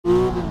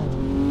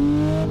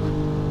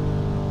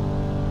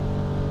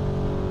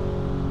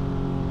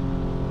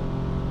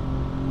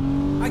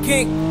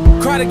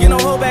can't cry to get no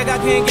hold back, I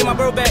can't get my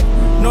bro back.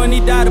 Knowing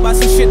he died about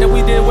some shit that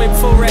we did way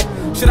before rap.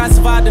 Should I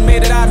survived and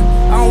made it out of?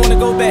 I don't wanna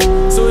go back.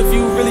 So if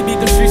you really beat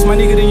them streets, my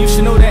nigga, then you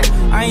should know that.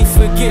 I ain't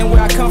forgetting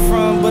where I come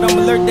from, but I'm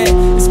alert that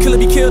it's kill or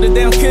be killed if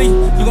they don't kill you.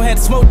 You gon' have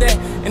to smoke that.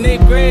 In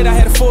 8th grade, I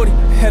had a 40.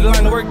 Had to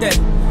learn to work that.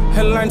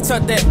 Had to learn to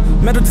tuck that.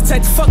 Metal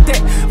detector, fuck that.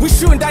 We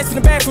shooting dice in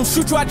the bathroom,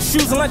 shoot you out your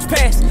shoes and lunch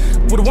pass.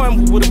 Would've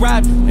won, would've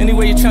robbed you,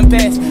 anyway you tryna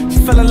pass. She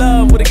fell in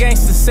love with a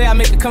gangster, say I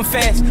make her come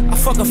fast. I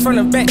fuck her front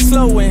and back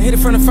slow and hit her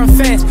from the front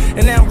fast.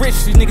 And now I'm rich,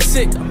 these niggas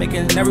sick, I'm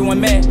making everyone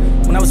mad.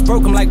 When I was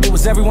broke, I'm like, where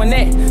was everyone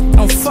at? I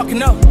don't fucking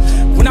know.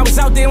 When I was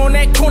out there on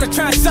that corner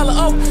trying to sell a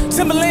O,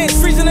 Timberlands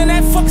freezing in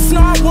that fucking snow,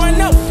 I wanna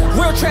know.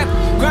 Real trap,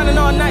 grinding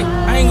all night,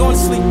 I ain't going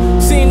to sleep.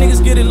 Seeing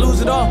niggas get it,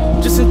 lose it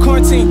all, just in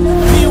quarantine.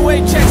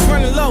 PUA checks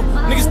running low,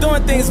 niggas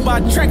doing things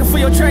by tracking for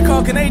your track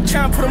hawk and they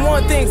trying to put them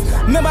on things.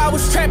 Remember I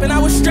was strapping,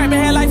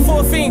 had like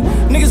 4 fiends.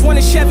 Niggas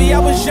wanted Chevy, I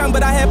was young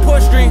but I had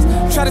Porsche dreams.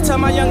 Try to tell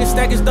my youngest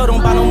that his dough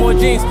don't buy no more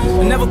jeans.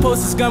 And never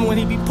post his gun when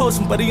he be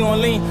posting, but he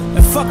on lean.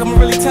 And fuck, I'ma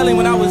really tell him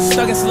when I was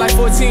stuck since like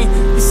 14.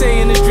 He say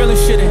in this drilling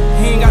shit and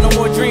he ain't got no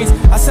more dreams.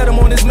 I set him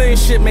on this million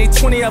shit, made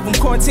 20 of them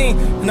quarantine.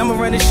 And I'ma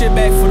run this shit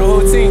back for the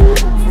whole team,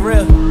 for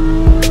real.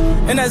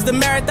 And as the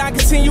marathon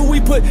continue, we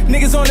put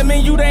niggas on the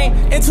menu, they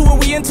ain't into it,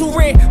 we into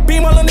red.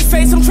 Beam all in the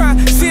face, I'm trying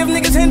to see if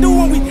niggas Hindu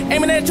when we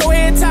aiming at your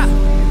head top.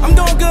 I'm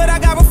doing good, I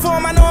got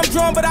reform, I know I'm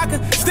drawn, but I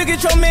could still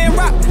get your man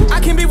rock.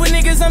 I can't be with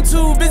niggas, I'm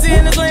too busy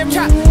in this lamb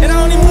chop. And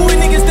I only move with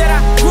niggas that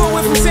I grew up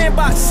with from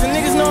sandbox. And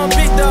niggas know I'm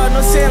big dog,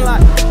 no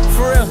sandlot,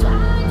 for real.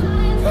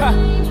 Ha.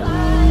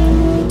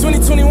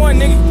 2021,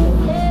 nigga.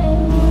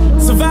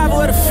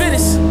 Survival of the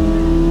fittest.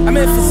 I'm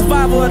in for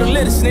survival of the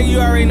littest, nigga, you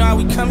already know how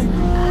we coming.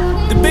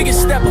 The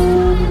biggest stepper.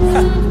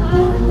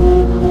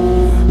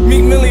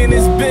 Meek Millie in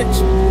this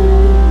bitch.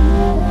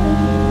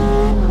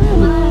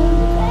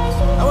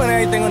 I want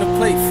everything on the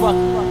plate, fuck.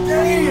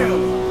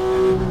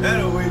 Damn!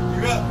 That'll wake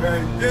you up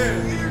right there.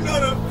 You know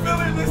the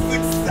feeling of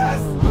success.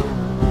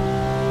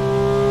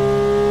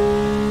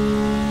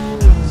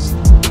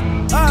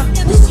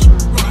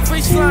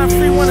 Free slime,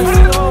 free wanna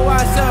see the whole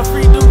YSL,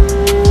 free dude.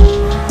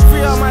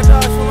 Free all my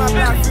dogs from my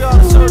block, free all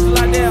the soldiers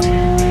out there.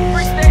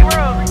 Free stay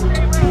real.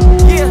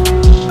 Yeah.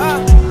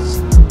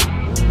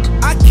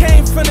 I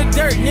came from the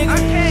dirt, nigga.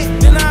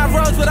 Then I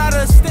rose without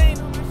a stain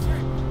on my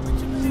shirt.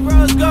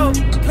 Rose gold,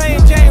 plain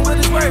Jane with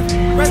his worth.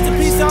 Rest in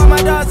peace to all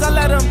my dogs, I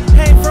let them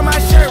hang from my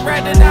shirt,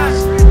 rather die.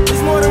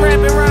 It's more than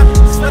rapping rhyme,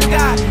 swear to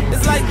God.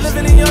 It's like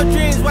living in your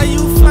dreams while you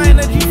flying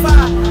a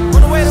G5.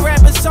 On the way to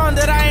rap a song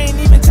that I ain't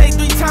even take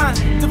 3 times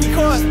to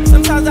record.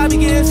 Sometimes I be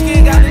getting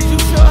scared, God, is you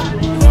sure?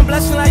 You gon'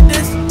 bless me like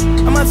this?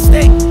 I'm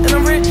upstate and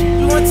I'm rich.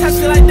 You gon' touch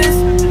me like this?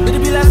 It'll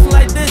be lasting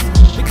like this.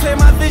 Clear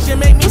my vision,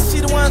 make me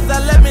see the ones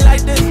that left me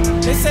like this.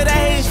 They say that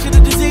hate shit a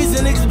disease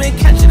and niggas been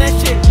catching that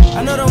shit.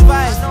 I know them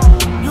vibes.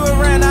 You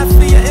around, I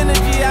feel your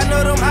energy, I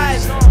know them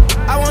eyes.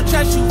 I won't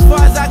trust you,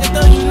 far as I can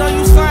throw you know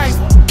you slime.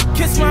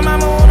 Kiss my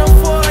mama on her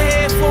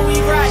forehead before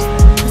we ride.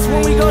 Cause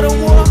when we go to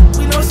war,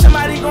 we know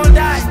somebody gon'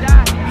 die.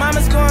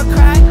 Mama's gon'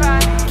 cry,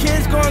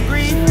 kids gon'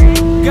 grieve,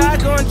 God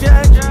gon'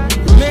 judge,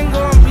 men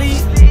gon' bleed.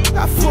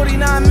 Got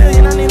 49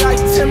 million, I need like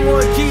 10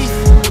 more G's.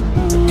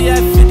 Be at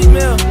 50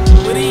 mil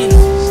with ease.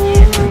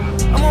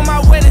 I'm on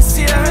my way to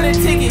see 100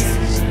 tickets.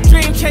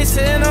 Dream chaser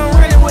and I'm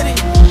running with it.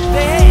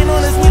 They hating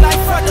on us, we like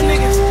fuck them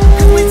niggas.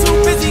 Cause we too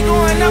busy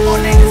going up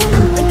on niggas.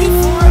 And be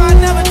for real, I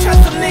never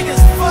trust them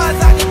niggas. Far as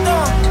I can throw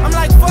them, I'm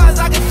like far as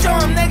I can show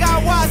them. They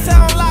got wild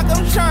sound lock,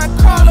 I'm trying to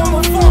call them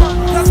before.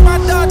 Plus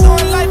my dog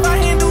doing life, I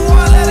handle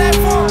all of that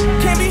for him.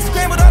 Can't be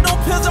scrambled on no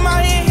pills in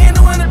my hand,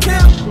 handling the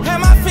pill.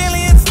 Had my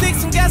family in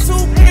sticks and guess who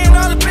paying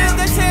all the bills.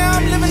 They say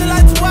I'm living the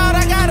life too wild,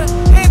 I gotta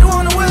handle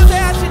on the wheels. They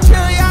I should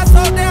chill, yeah I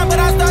slow down, but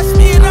I start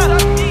speeding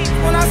up.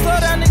 When I slow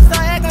down, niggas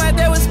start acting like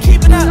they was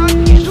keeping up.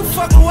 You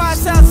fuck with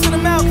wise out to the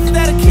mouth, cause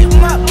that'll keep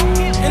them up.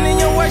 And in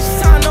your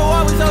worst time, no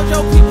always hold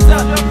your people's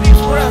up.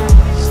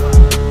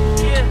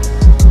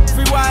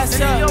 Free wise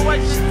up. And in your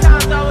worst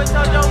times, always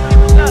hold your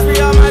people's up.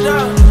 Free all my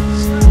dogs.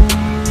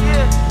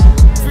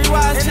 Free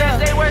wise up.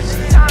 And in their worst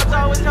times,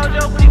 always hold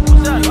your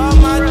people's up. All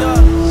my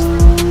dogs.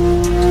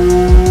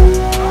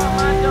 All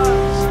my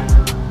dogs.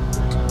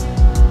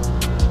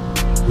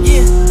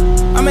 Yeah,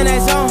 I'm in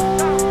that zone.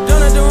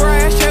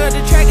 The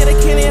track of the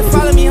Kenny and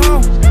follow me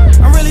home.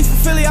 I'm really from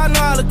Philly, I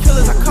know all the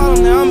killers. I call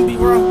them now, I'ma be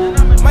wrong.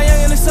 My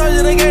young and the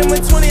soldier, they gave him a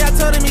 20. I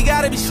told him he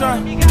gotta be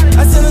strong.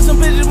 I send him some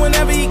pictures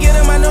whenever he get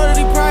him. I know that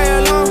he prior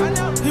alone.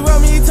 He wrote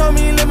me, he told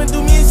me he living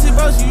through me and shit,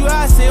 bro. So you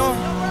I stay on.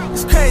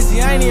 It's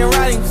crazy, I ain't even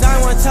writing, cause I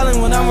ain't wanna tell him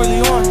when I'm really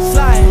on.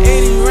 Slide,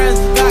 80 runs,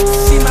 got to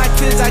see my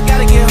kids, I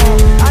gotta get home.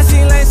 I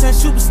seen lanes and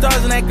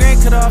superstars and that grand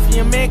cut off, and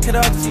your man cut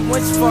off, cause he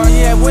went too far,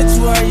 yeah, went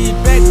too hard, he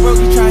back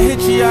broke, he try to hit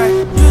you, alright.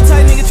 You a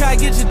tight nigga, try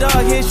to get your dog,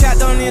 headshot,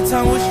 don't need to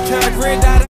tell him what you charge, red dot.